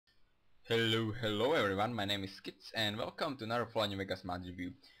Hello everyone, my name is Skits and welcome to another full New Vegas mod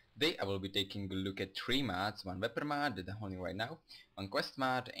review. Today I will be taking a look at 3 mods, one weapon mod that I'm holding right now, one quest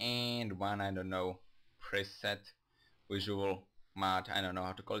mod and one, I don't know, preset visual mod, I don't know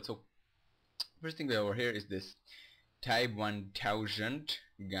how to call it. So first thing we have over here is this Type 1000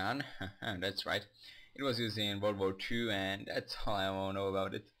 gun. That's right, it was used in World War II and that's all I want to know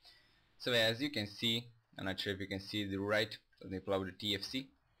about it. So as you can see, I'm not sure if you can see the right, let me pull out the TFC.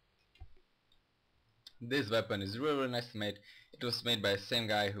 This weapon is really nice made. It was made by the same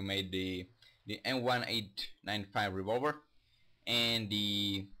guy who made the M1895 revolver and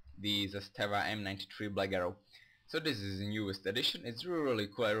the Zastava M93 Black Arrow. So this is the newest edition. It's really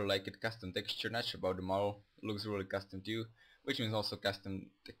cool. I really like it. Custom texture, not sure about the model. It looks really custom too, which means also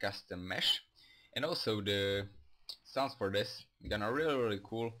custom mesh. And also the sounds for this gun are really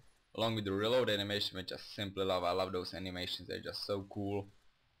cool, along with the reload animation, which I simply love. I love those animations. They're just so cool,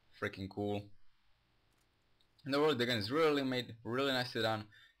 freaking cool. And overall the gun is really made, really nicely done.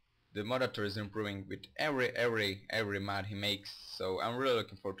 The mod editor is improving with every mod he makes, so I'm really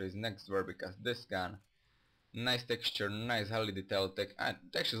looking forward to his next work, because this gun, nice texture, nice highly detailed tech. The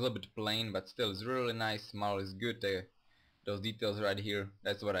texture is a little bit plain, but still it's really nice. Model is good. Those details right here,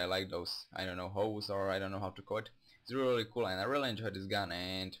 that's what I like. Those, I don't know, holes, or I don't know how to call it. It's really cool and I really enjoyed this gun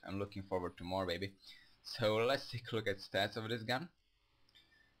and I'm looking forward to more, baby. So let's take a look at stats of this gun.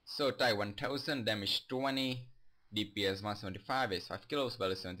 So Type 1000, damage 20, DPS 175, base 5 kilos,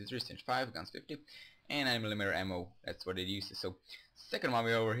 value 73, range 5, guns 50, and 9mm ammo. That's what it uses. So second one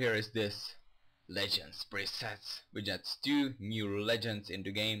we over here is this Legends presets, which adds 2 new legends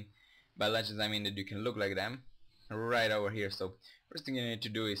into game. By legends I mean that you can look like them right over here. So first thing you need to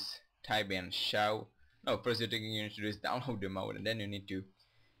do is type in show. No, first thing you need to do is download the mode, and then you need to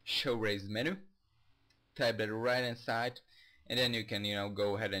show raise menu. Type that right inside. And then you can,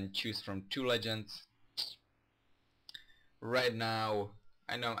 go ahead and choose from 2 legends. Right now,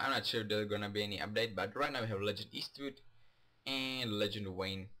 I'm not sure if there's gonna be any update, but right now we have Legend Eastwood and Legend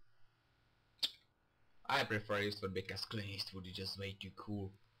Wayne. I prefer Eastwood because Clint Eastwood is just way too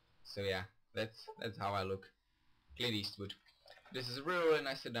cool. So yeah, that's how I look. Clint Eastwood. This is really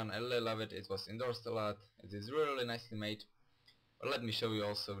nicely done. I really love it. It was endorsed a lot. It is really nicely made. But let me show you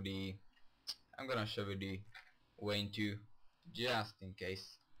also the. I'm gonna show you the Wayne too, just in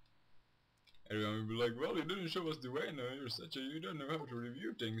case. Everyone will be like, well, you didn't show us the Wayne, you don't know how to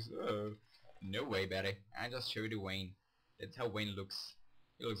review things. No way, buddy. I just showed you Wayne. That's how Wayne looks.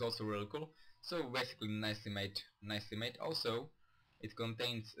 He looks also really cool. So basically nicely made, Also, it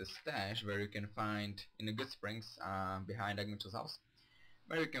contains a stash where you can find, in the Good Springs, behind Agmento's house,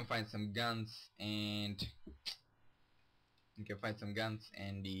 where you can find some guns and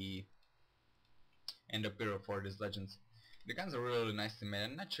the pyro for these legends. The guns are really nicely made.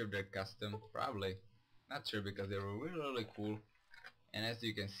 I'm not sure if they're custom, probably. Not sure, because they were really cool. And as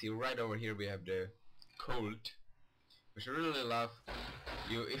you can see right over here we have the Colt, which I really love.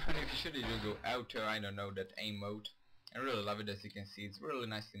 Even if you should go auto, I don't know, that aim mode. I really love it. As you can see, it's really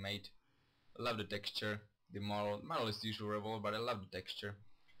nicely made. I love the texture. The model is usual revolver, but I love the texture.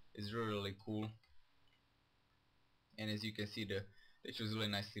 It's really cool. And as you can see, the texture is really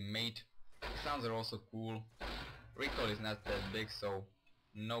nicely made. The sounds are also cool. Recoil is not that big, so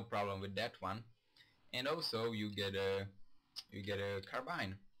no problem with that one. And also you get a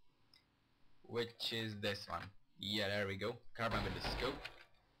carbine, which is this one. Yeah, there we go. Carbine with the scope.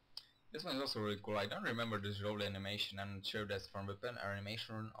 This one is also really cool. I don't remember this roll animation. I'm not sure if that's from weapon or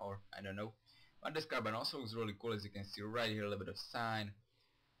animation, or I don't know. But this carbine also looks really cool. As you can see right here, a little bit of sign.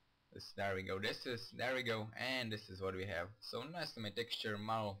 There we go. There we go. And this is what we have. So nice to my texture,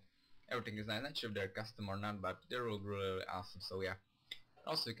 model. Everything is nice. Not sure if they're custom or not, but they're really awesome. So yeah.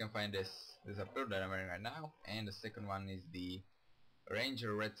 Also you can find this apparel that I'm wearing right now, and the second one is the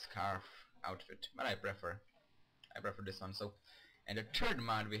Ranger Red Scarf outfit. But I prefer this one. So, and the third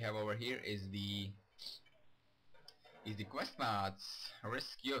mod we have over here is the quest mods,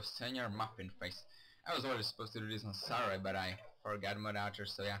 Rescue of SeniorMuffinFace. I was already supposed to do this on Saturday, but I forgot mod outer.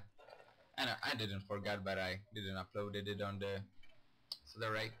 So yeah, I didn't forget, but I didn't upload it on the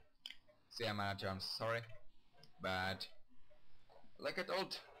Saturday. So yeah, manager, I'm sorry, but like I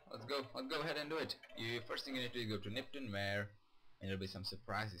told, let's go ahead and do it. First thing you need to do is go to Nipton, where there'll be some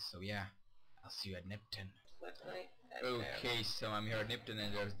surprises. So yeah, I'll see you at Nipton. Okay, so I'm here at Nipton,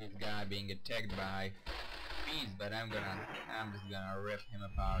 and there's this guy being attacked by bees, but I'm just gonna rip him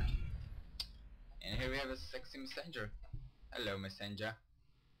apart. And here we have a sexy messenger. Hello, messenger.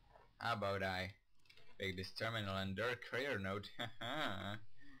 How about I pick this terminal and dark career note? Haha.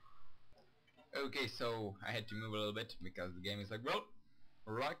 Okay, so I had to move a little bit because the game is like, well,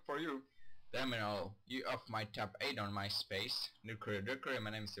 right for you. Terminal, you off my tab 8 on my space. New career,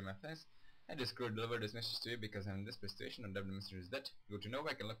 my name is SeniorMuffinFace. I just could deliver this message to you because I'm in this space station and the message is that. Go to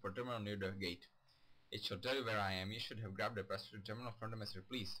nowhere, I can look for terminal near the gate. It shall tell you where I am. You should have grabbed the password terminal from the message,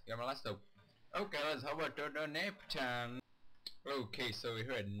 please. You're my last hope. Okay, let's hover to the Neptune. Okay, so we're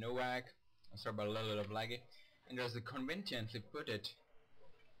here at Nowak. I'm sorry about a little bit of laggy. And there's a conveniently put it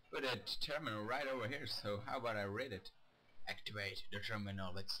terminal right over here, so how about I read it? Activate the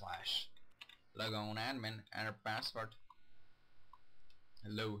terminal / log on admin, enter password.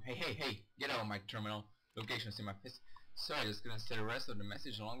 Hello, hey, get out of my terminal. Location in my face. So I'm just gonna say the rest of the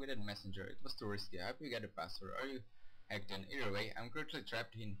message along with it. Messenger. It was too risky. I hope you get the password. Are you hacked in? Either way, I'm currently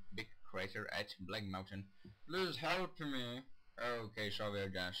trapped in big crater at Black Mountain. Please help me. Okay, so we're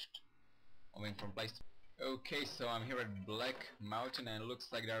just moving from place to... Okay, so I'm here at Black Mountain and it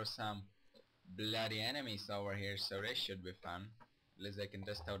looks like there are some bloody enemies over here, so they should be fun. At least I can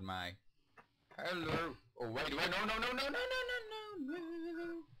test out my... Hello! Oh wait, no!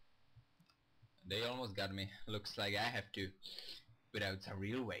 They almost got me. Looks like I have to put out some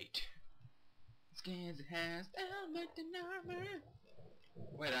real weight. Skins has helmet and armor.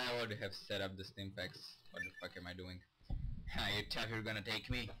 Wait, I already have set up the stim packs. What the fuck am I doing? You tough, you're gonna take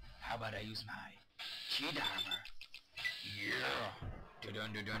me? How about I use my cheat armor? Yeah! You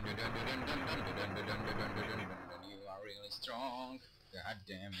are really strong. God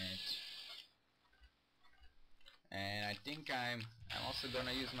damn it. And I think I'm also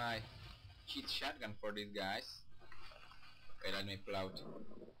gonna use my cheat shotgun for these guys. Wait, let me pull out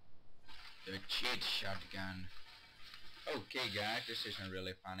the cheat shotgun. Okay guys, this isn't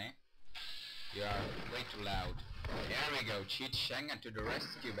really funny. You are way too loud. There we go, cheat shotgun to the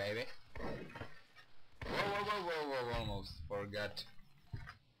rescue, baby. Whoa, almost forgot.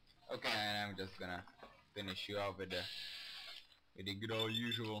 Okay, and I'm just gonna finish you off with the good old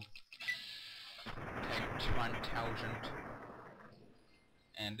usual Tech 1000.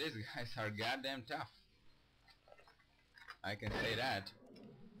 And these guys are goddamn tough. I can say that.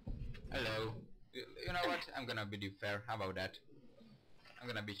 Hello. You know what? I'm gonna beat you fair. How about that? I'm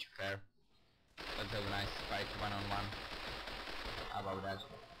gonna beat you fair. Let's have a nice fight one-on-one. How about that?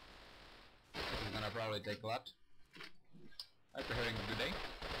 This is gonna probably take a lot. Hope you're having a good day.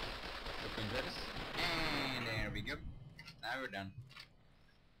 Hope you enjoy this. And there we go. Now we're done.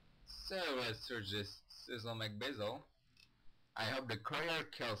 So let's search this Sizzle McBizzle. I hope the courier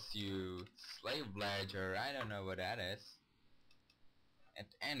kills you. Slave ledger. I don't know what that is. And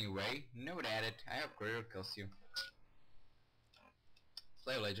anyway, note added. I hope courier kills you.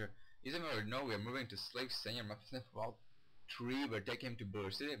 Slave ledger. You already know we are moving to slave SeniorMuffinFace Vault 3, but take him to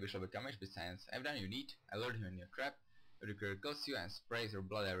Boulder City. We shall become HP Science. I've done you need. I lured him in your trap. If the courier kills you and sprays your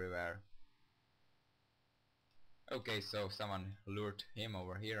blood everywhere. Okay, so someone lured him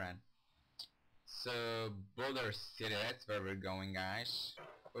over here and... So, Boulder City, that's where we're going, guys.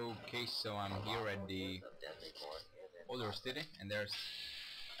 Okay, so I'm here at the Boulder City, and there's,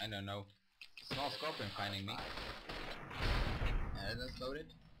 I don't know, small scorpion finding me. And that's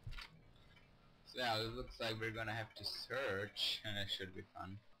loaded. So yeah, it looks like we're gonna have to search, and it should be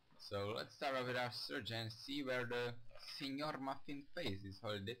fun. So let's start off with our search and see where the SeniorMuffinFace is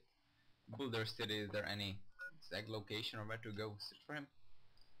holding. Boulder City, is there any exact location or where to go search for him?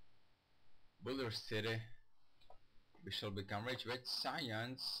 Boulder City. We shall become rich with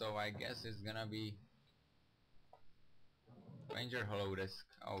science, so I guess it's gonna be Ranger Hollow Disk.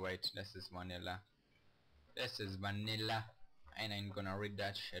 Oh wait, this is vanilla. This is vanilla. And I ain't gonna read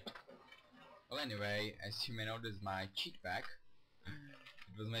that shit. Well anyway, as you may know, this is my cheat pack.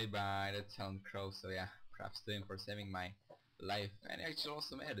 It was made by the Talon Crow, so yeah, props to him for saving my life. And he actually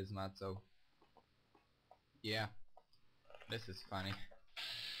also made this mod, so yeah, this is funny.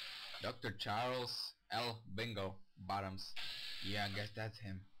 Dr. Charles L. Bingo Bottoms. Yeah, I guess that's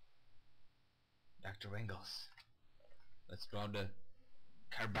him. Dr. Wingles. Let's draw the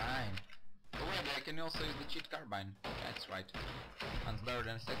carbine. Oh wait, I can also use the cheat carbine. That's right. One's better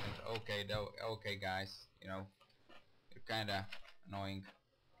than a second. Okay, though. Okay, guys. You know, you're kinda annoying.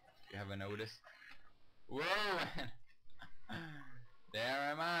 If you haven't noticed. Whoa!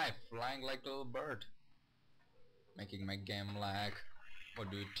 There am I, flying like a little bird, making my game lag. What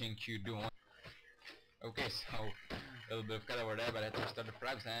do you think you're doing? Okay, so a little bit of cut over there, but I had to start the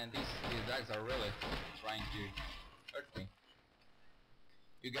frags, and these dogs are really trying to hurt me.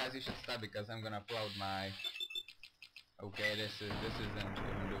 You guys, you should stop because I'm gonna upload my... Okay, this isn't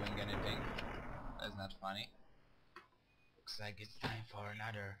even doing anything. That's not funny. Looks like it's time for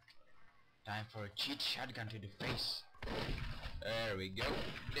a cheat shotgun to the face. There we go,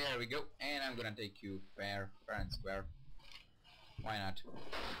 and I'm gonna take you fair and square. Why not?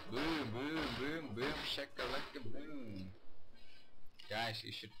 Boom, boom, boom, boom, shakalaka boom. Guys,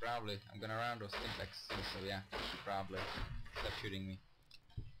 you should probably, I'm gonna run those things like so yeah, you should probably stop shooting me.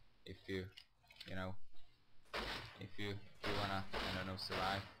 If you know, if you wanna, I don't know,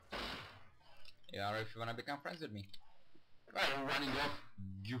 survive. Yeah, or if you wanna become friends with me. Right, I'm running off.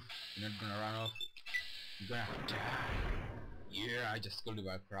 You're not gonna run off. You're gonna die. Yeah, I just killed you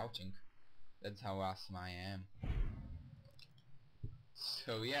by crouching. That's how awesome I am.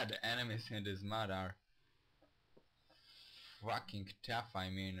 So yeah, the enemies in this mod are fucking tough. I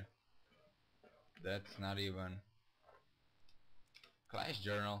mean, that's not even Clash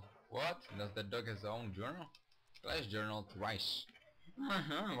Journal. What? Does the dog has his own journal? Clash Journal twice.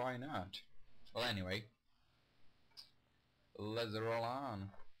 Why not? Well, anyway, let's roll on.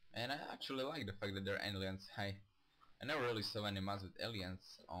 And I actually like the fact that they're aliens. I never really saw any mods with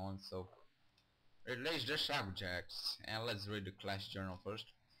aliens on, so release the subjects. And let's read the Clash Journal first.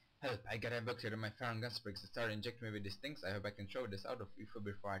 Help, I got abducted and my foreign gun springs started injecting me with these things. I hope I can throw this out of you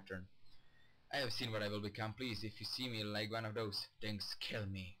before I turn. I have seen what I will become. Please, if you see me like one of those things, kill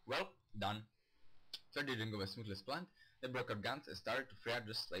me. Well, done. So didn't go as smoothly as planned. They broke out guns and started to free out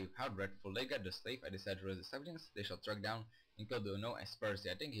the slave. How dreadful. They got the slave. I decided to raise the subjects. They shall track down and kill the unknown as Percy.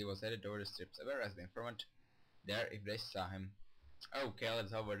 I think he was headed toward the strips. I better ask the informant there if they saw him. Okay,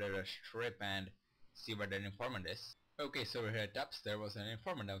 let's over to the strip and see where that informant is. Okay, so we're here at Taps. There was an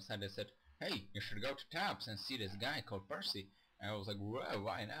informant outside that said, hey, you should go to Taps and see this guy called Percy. And I was like, whoa,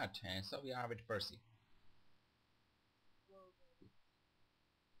 why not? And so we are with Percy.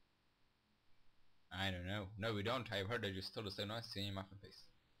 I don't know. No, we don't. I've heard that you stole the SeniorMuffinFace.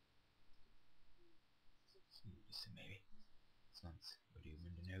 Listen, maybe. Sounds. What do you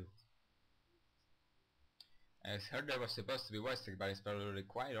mean to know? I heard there was supposed to be voice text, but it's probably really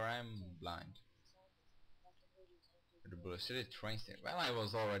quiet or I'm blind. The bullshit train station. Well, I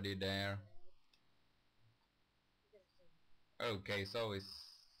was already there. Okay, so it's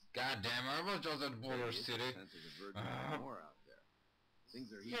goddamn. I was just at Border City.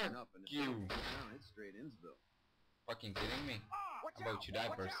 Things are heating up and it's straight Innsville. Fucking kidding me? How about you die,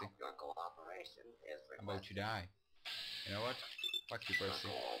 Percy? Your cooperation is requested. How about you die? You know what? Fuck you, Percy.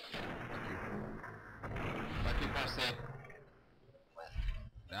 Fuck you. Fuck you, Percy.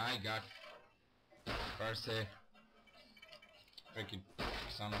 I got Percy. Freaking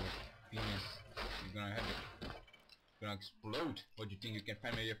son of a penis. You're gonna have it. You're gonna explode. What do you think you can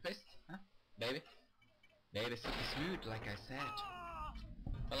find me your fist? Huh? Baby? Baby, super smooth, like I said.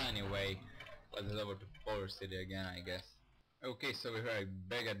 Well, anyway, let's head over to Border City again, I guess. Okay, so we're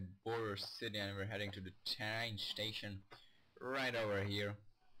back at Border City and we're heading to the train station right over here.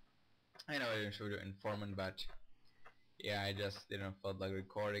 I know I didn't show you the informant, but yeah, I just didn't feel like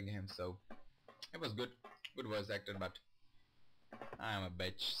recording him, so it was good. Good voice acted, but I'm a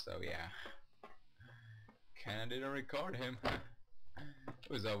bitch, so yeah. Kinda didn't record him.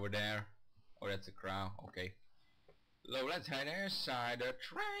 Who's over there? Oh, that's a crow. Okay. So let's head inside the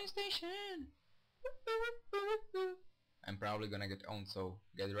train station. I'm probably gonna get owned, so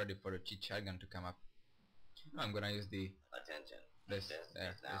get ready for the cheat shotgun to come up. I'm gonna use the Attention. this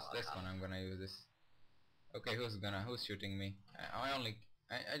one. I'm gonna use this. Okay, who's shooting me?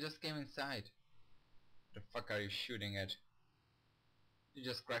 I just came inside. The fuck are you shooting at? You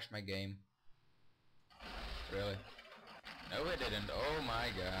just crashed my game. Really? No, it didn't. Oh my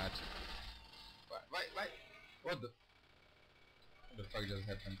god. Why? What the fuck just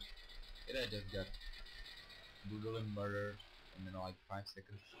happened? Did I just get brutally murdered in like 5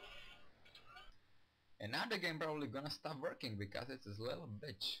 seconds? And now the game probably gonna stop working because it's this little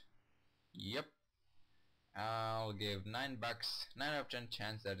bitch. Yep. I'll give $9, 9 out of 10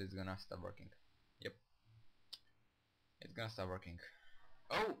 chance that it's gonna stop working. Yep. It's gonna stop working.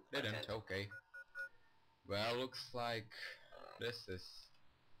 Oh, didn't. Okay. Well, looks like this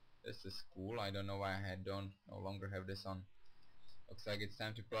is cool. I don't know why I no longer have this on. Looks like it's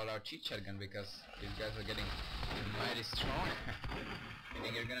time to pull out our cheat shotgun because these guys are getting mighty strong. You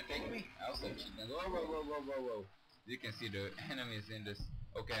think you're gonna take me? I also have cheat guns. Whoa. You can see the enemies in this.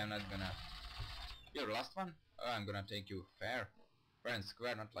 Okay, I'm not gonna. You're the last one? Oh, I'm gonna take you fair and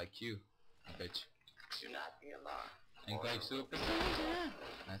square, not like you, bitch. Do not be alarmed. Enclave super.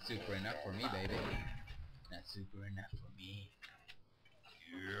 Not super enough for me, baby. Not super enough for me.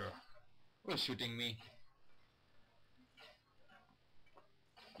 Yeah. Who's shooting me?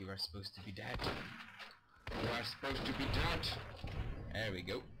 You are supposed to be dead. You are supposed to be dead. There we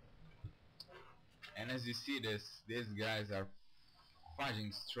go. And as you see these guys are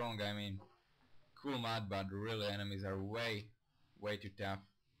fudging strong. I mean, cool mod, but really enemies are way too tough.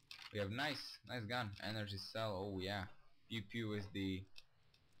 We have nice gun, energy cell. Oh yeah, Pew pew is the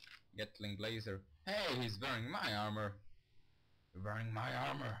Gatling laser. Hey, he's wearing my armor. Wearing my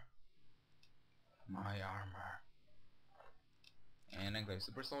armor. My armor. And I'm going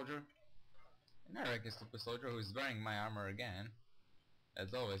super soldier. And I reckon super soldier who's wearing my armor again.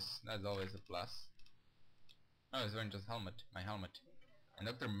 That's always a plus. Oh, he's wearing just helmet, my helmet. And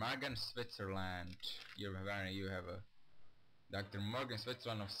Dr. Morgan, Switzerland. You have a Dr. Morgan,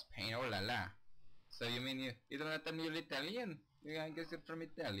 Switzerland of Spain. Oh la la. So you mean you don't have to be Italian? I guess you're from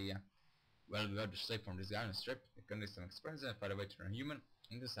Italy. Well, we got to escape from this guy on a strip. We can do some experiments and find a way to turn a human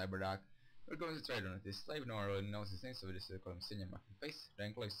into Cyberdog. We're going to try to on this slave. No one really knows his name, so we decided to call him SeniorMuffinFace. The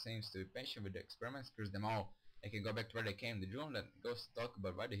enclave seems to be patient with the experiments, cures them all. They can go back to where they came. The drone that goes to talk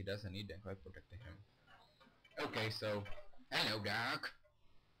about why he doesn't need the enclave protecting him. Okay, so hello, Doc.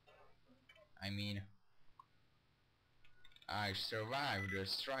 I mean, I survived the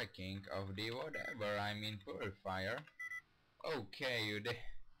striking of the whatever, I mean purifier. Okay, you did.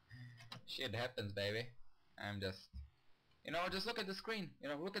 Shit happens, baby. I'm just, you know, just look at the screen. You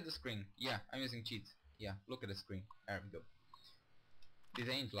know, look at the screen. Yeah, I'm using cheats. Yeah, look at the screen. There we go.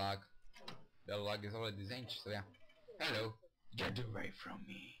 Disabled log. The log is already disabled, so yeah. Hello. Get away from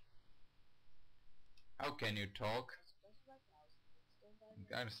me. How can you talk?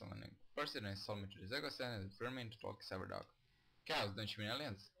 Got someone. Person installed me to this ecosystem and refer me to talk Cyberdog. Cows, don't you mean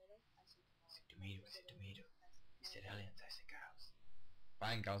aliens? Say tomato, say tomato. You said aliens, I said cows.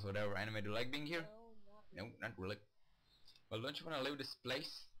 Fine, cows, whatever. Anime, do you like being here? No, not really. Well, don't you want to leave this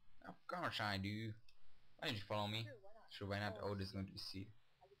place? Of course I do. Why didn't you follow me? Sure, why not? Oh, this is going to be seed.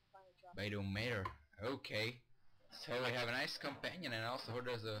 But it don't matter. Okay. So we have a nice companion, and also heard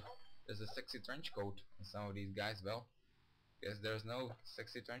there's a sexy trench coat on some of these guys. Well, guess there's no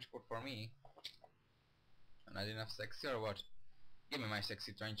sexy trench coat for me. Not enough sexy or what? Give me my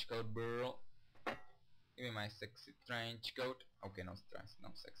sexy trench coat, bro. Give me my sexy trench coat. Okay, no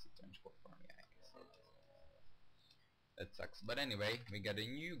sexy trench coat for me, I guess. That sucks. But anyway, we got a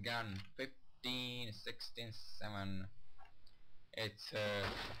new gun. 15, 16, 7. It's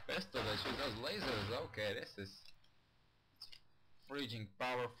pistol that shoots those lasers. Okay, this is freaking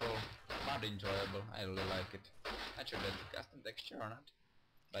powerful, but enjoyable. I really like it. Not sure that's a custom texture or not,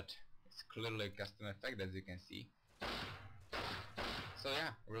 but it's clearly a custom effect, as you can see. So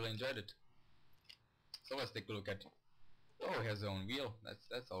yeah, really enjoyed it. So let's take a look at. Oh, he has his own wheel.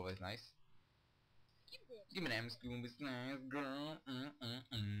 That's always nice. Give me them Scooby's nice girl.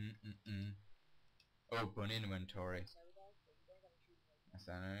 Open inventory.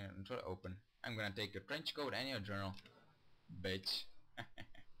 Open. I'm gonna take your trench coat and your journal, bitch.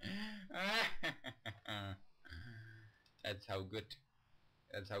 That's how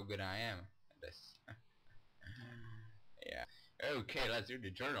good I am at this. Yeah. Okay, let's read the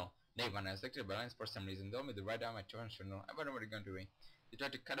journal. Day 1, I was selected by lines for some reason. Told me to write down my journal. I wonder what they're going to do. They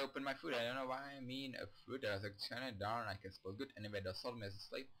tried to cut open my food. I don't know why. I mean, a food. I was like, kinda darn, I can spell good. Anyway, they sold me as a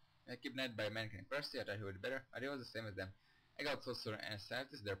slave. I kidnapped by a mannequin person. I thought he would be better. But he was the same as them. I got so sore and sad.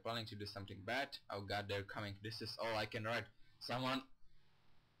 They're planning to do something bad. Oh god, they're coming. This is all I can write. Someone.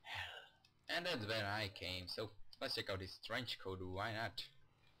 Hell. And that's where I came. So let's check out this trench coat. Why not?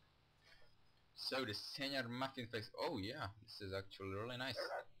 So the SeniorMuffinFace. Oh yeah, this is actually really nice.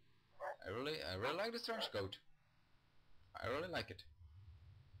 I really like this trench coat. I really like it.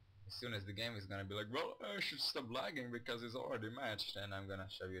 As soon as the game is gonna be like, well, I should stop lagging because it's already matched, and I'm gonna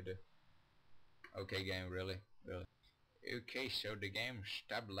show you the. Okay, game, really. Okay, show the game.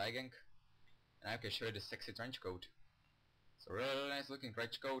 Stop lagging, and I can show you the sexy trench coat. So really nice looking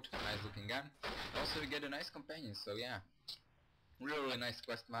trench coat, nice looking gun. Also, we get a nice companion. So yeah, really nice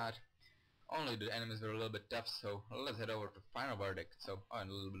quest mod. Only the enemies were a little bit tough, so let's head over to final verdict. So, and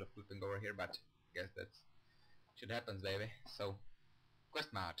a little bit of flipping over here, but I guess that's shit happens, baby. So,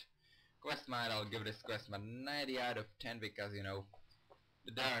 quest mod, I'll give this quest mod 90 out of 10 because you know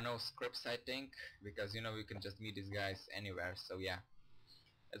there are no scripts, I think, because you know you can just meet these guys anywhere. So yeah,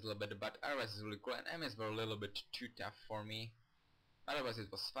 it's a little bit, but otherwise it's really cool. And enemies were a little bit too tough for me. Otherwise it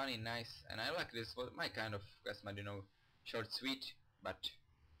was funny, nice, and I like this. Was my kind of quest mod, you know, short, sweet, but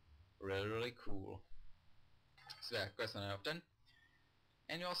really cool. So yeah, quest 1 out of 10.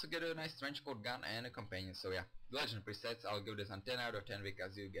 And you also get a nice trench coat gun and a companion. So yeah, legend presets, I'll give this a 10 out of 10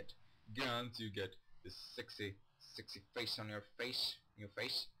 because you get guns, you get this sexy face on your face,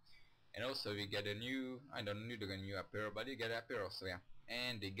 and also you get a new, I don't need to get a new apparel, but you get apparel. So yeah,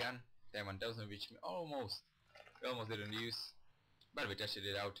 and the gun, that 1000, which we almost didn't use, but we tested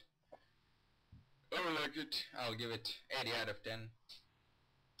it out. I like it. I'll give it 80 out of 10.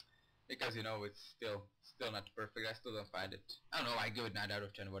 Because you know it's still not perfect. I still don't find it. I don't know. I give it 9 out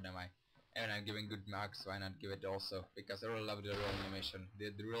of 10. What am I? And I'm giving good marks, why not give it also? Because I really love the roll animation.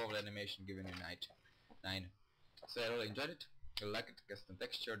 The roll animation giving me 9. So I really enjoyed it. I like it. Custom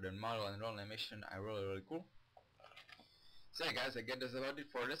texture, the model and roll animation are really cool. So yeah guys, I guess that's about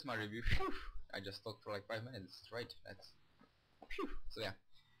it for this my review. Phew. I just talked for like 5 minutes, right? That's phew. So yeah,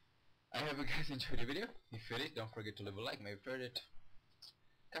 I hope you guys enjoyed the video. If you did, don't forget to leave a like, maybe favorite,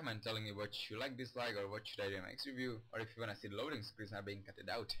 comment telling me what you like, dislike, or what should I do in my next review, or if you wanna see the loading screens not being cut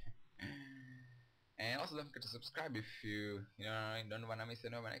out. And also don't forget to subscribe if you don't wanna miss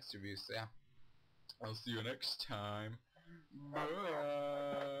any of my next reviews. So yeah, I'll see you next time. Bye,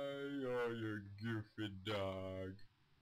 oh you goofy dog.